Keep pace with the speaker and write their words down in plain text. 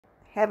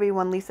Hey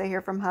everyone, Lisa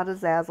here from How to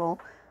Zazzle.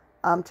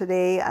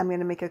 Today I'm going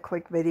to make a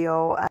quick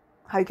video on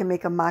how you can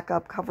make a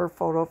mock-up cover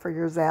photo for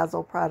your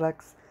Zazzle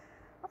products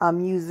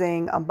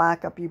using a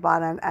mock-up you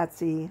bought on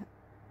Etsy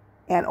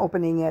and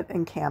opening it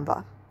in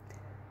Canva.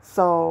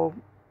 So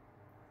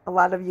a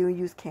lot of you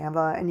use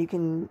Canva and you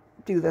can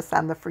do this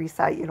on the free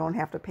site. You don't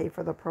have to pay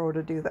for the pro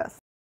to do this.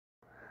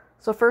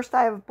 So first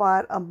I have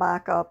bought a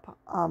mock-up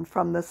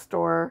from this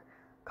store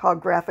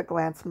called Graphic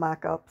Glance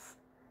Mockups,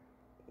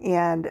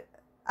 and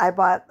I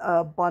bought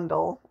a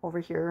bundle over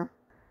here.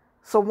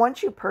 So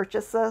once you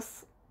purchase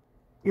this,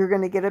 you're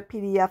going to get a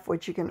PDF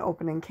which you can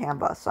open in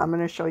Canva. So I'm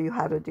going to show you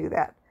how to do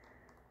that.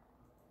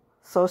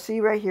 So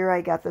see right here,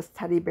 I got this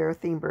teddy bear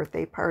themed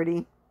birthday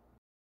party.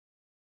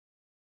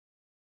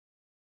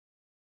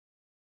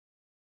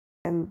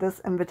 And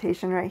this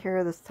invitation right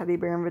here, this teddy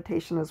bear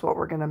invitation, is what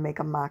we're going to make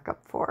a mock-up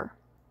for.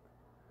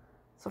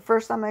 So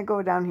first I'm going to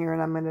go down here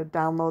and I'm going to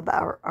download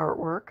the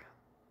artwork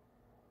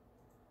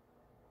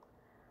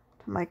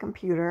to my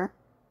computer.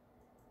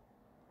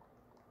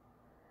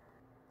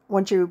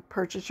 Once you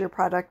purchase your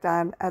product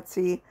on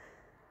Etsy,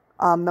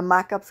 the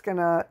mock-up's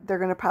they're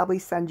gonna probably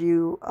send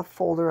you a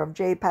folder of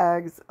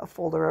JPEGs, a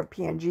folder of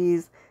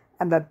PNGs,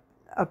 and a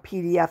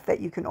PDF that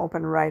you can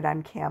open right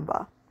on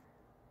Canva.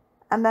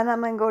 And then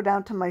I'm gonna go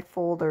down to my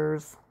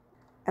folders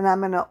and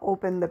I'm gonna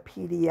open the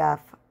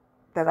PDF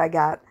that I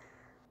got.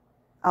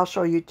 I'll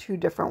show you two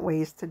different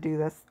ways to do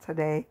this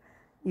today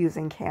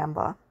using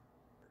Canva.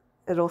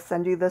 It'll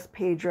send you this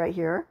page right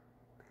here,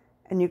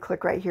 and you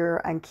click right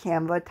here on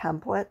Canva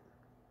template,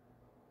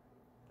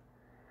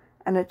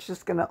 and it's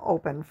just going to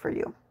open for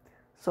you.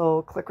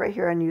 So click right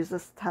here and use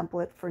this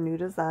template for new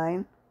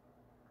design.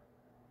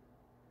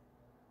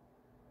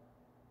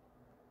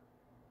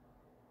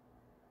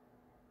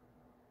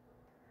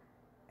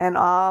 And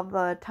all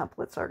the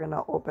templates are going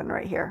to open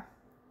right here.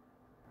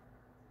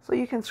 So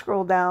you can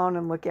scroll down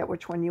and look at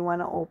which one you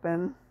want to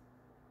open.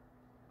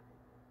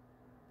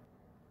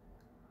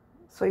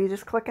 So you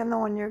just click on the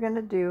one you're going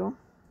to do.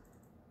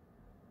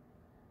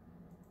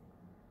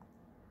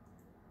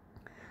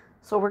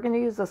 So we're going to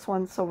use this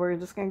one, so we're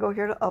just going to go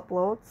here to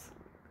Uploads.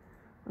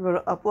 We'll go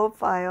to Upload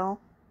File.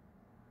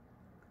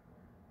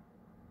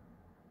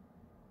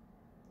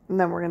 And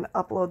then we're going to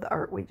upload the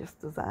art we just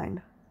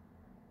designed.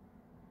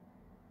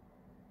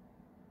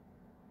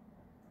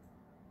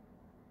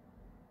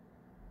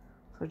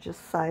 So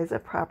just size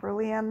it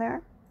properly on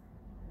there.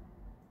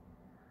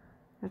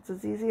 It's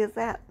as easy as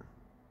that.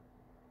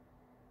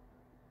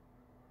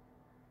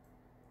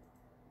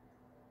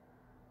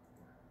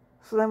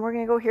 So then we're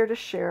going to go here to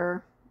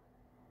Share.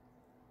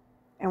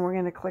 And we're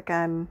going to click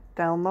on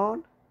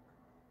Download.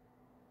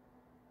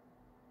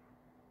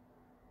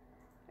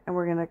 And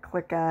we're going to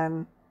click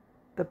on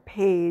the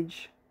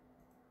page.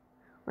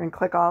 We're going to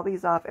click all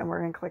these off and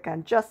we're going to click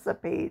on just the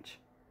page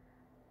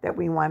that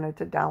we wanted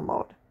to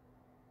download.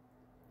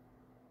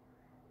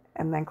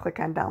 And then click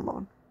on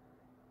Download.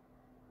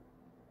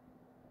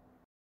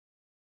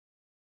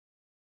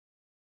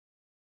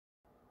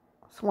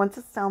 So once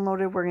it's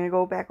downloaded, we're going to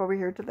go back over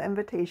here to the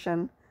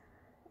invitation.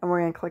 And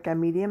we're going to click on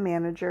Media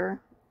Manager.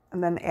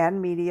 And then Add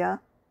Media.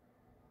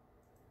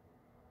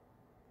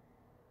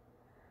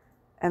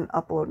 And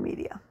Upload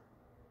Media.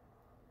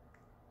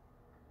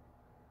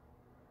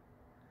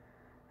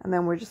 And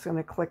then we're just going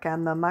to click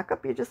on the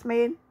mock-up you just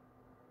made.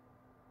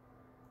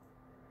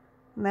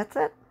 And that's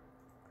it.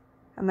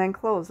 And then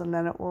close, and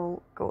then it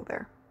will go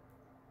there.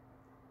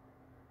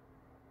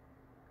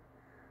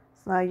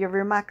 So now you have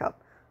your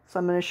mock-up. So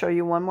I'm going to show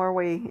you one more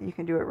way you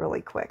can do it really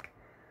quick.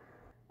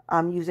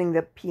 Using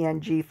the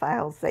PNG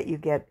files that you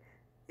get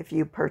if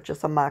you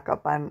purchase a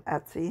mock-up on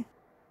Etsy.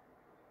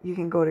 You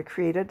can go to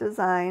Create a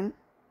Design.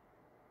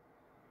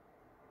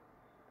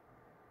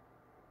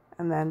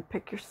 And then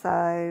pick your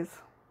size.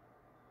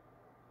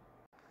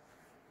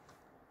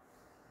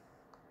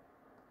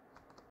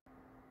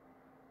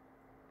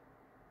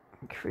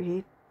 And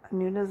create a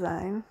new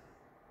design.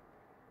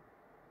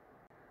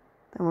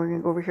 Then we're going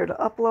to go over here to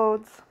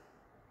Uploads.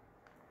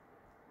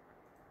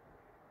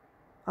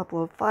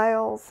 Upload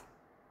Files.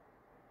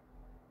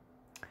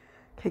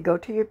 Okay, go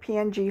to your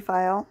PNG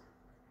file.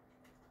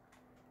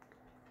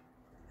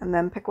 And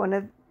then pick one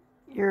of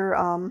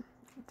your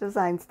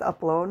designs to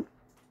upload.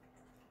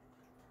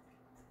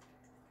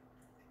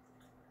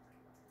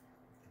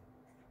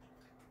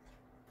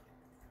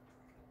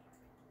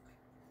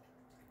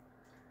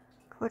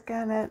 Click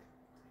on it.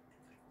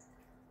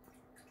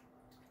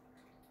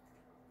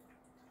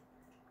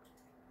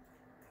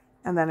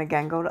 And then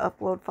again, go to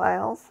Upload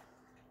Files.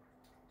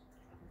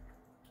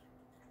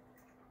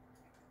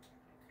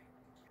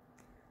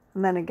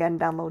 And then again,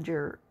 download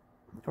or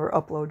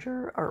upload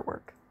your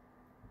artwork.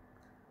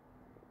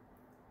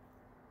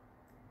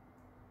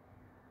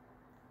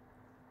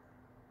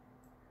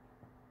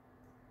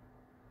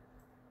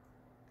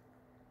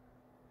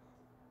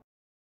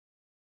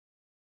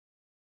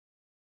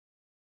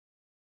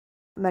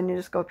 And then you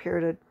just go up here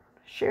to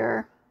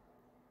Share,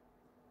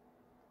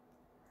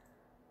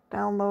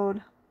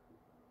 Download,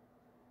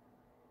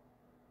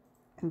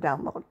 and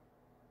Download.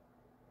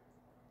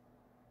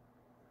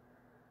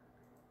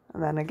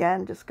 And then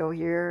again, just go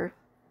here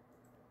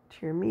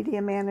to your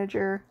media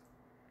manager,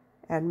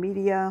 add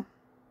media,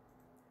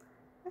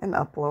 and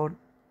upload.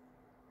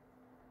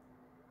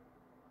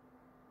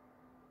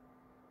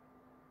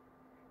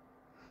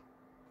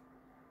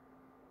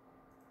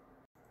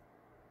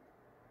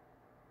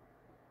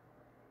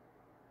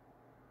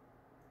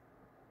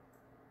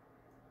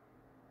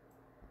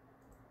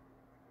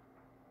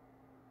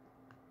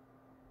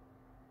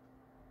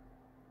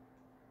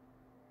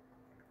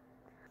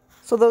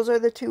 So those are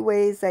the two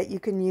ways that you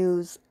can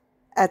use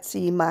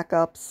Etsy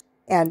mockups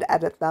and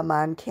edit them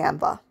on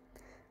Canva.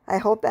 I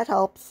hope that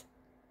helps.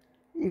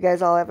 You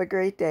guys all have a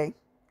great day.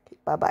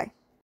 Bye-bye.